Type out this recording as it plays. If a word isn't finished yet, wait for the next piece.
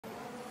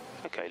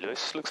Okay,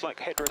 Lewis, looks like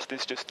headrest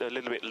is just a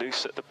little bit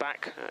loose at the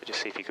back.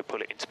 Just see if you could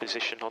pull it into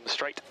position on the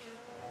straight.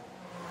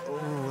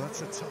 Oh,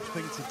 that's a tough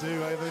thing to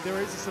do. I mean,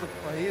 there is a sort of...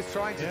 Well, he is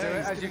trying to do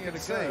it, as you can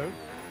see. Go.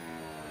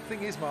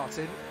 Thing is,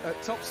 Martin,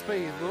 at top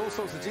speed, with all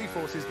sorts of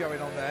G-forces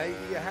going on there,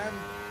 your hand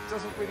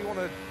doesn't really want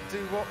to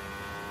do what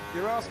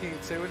you're asking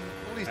it to, and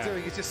all he's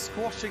doing is just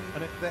squashing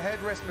the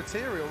headrest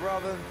material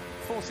rather than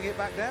forcing it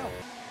back down.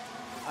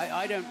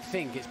 I don't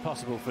think it's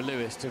possible for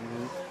Lewis to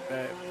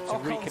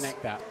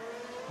reconnect that.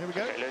 Here we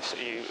go. Okay, Lewis,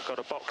 you've got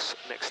a box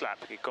next lap.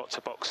 You've got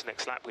to box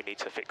next lap. We need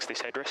to fix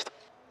this headrest.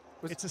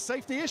 It's a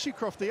safety issue,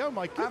 Crofty. Oh,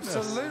 my goodness.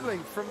 Absolutely,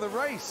 from the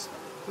race.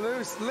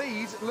 Lewis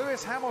leads.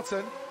 Lewis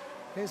Hamilton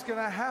is going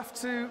to have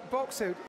to box it.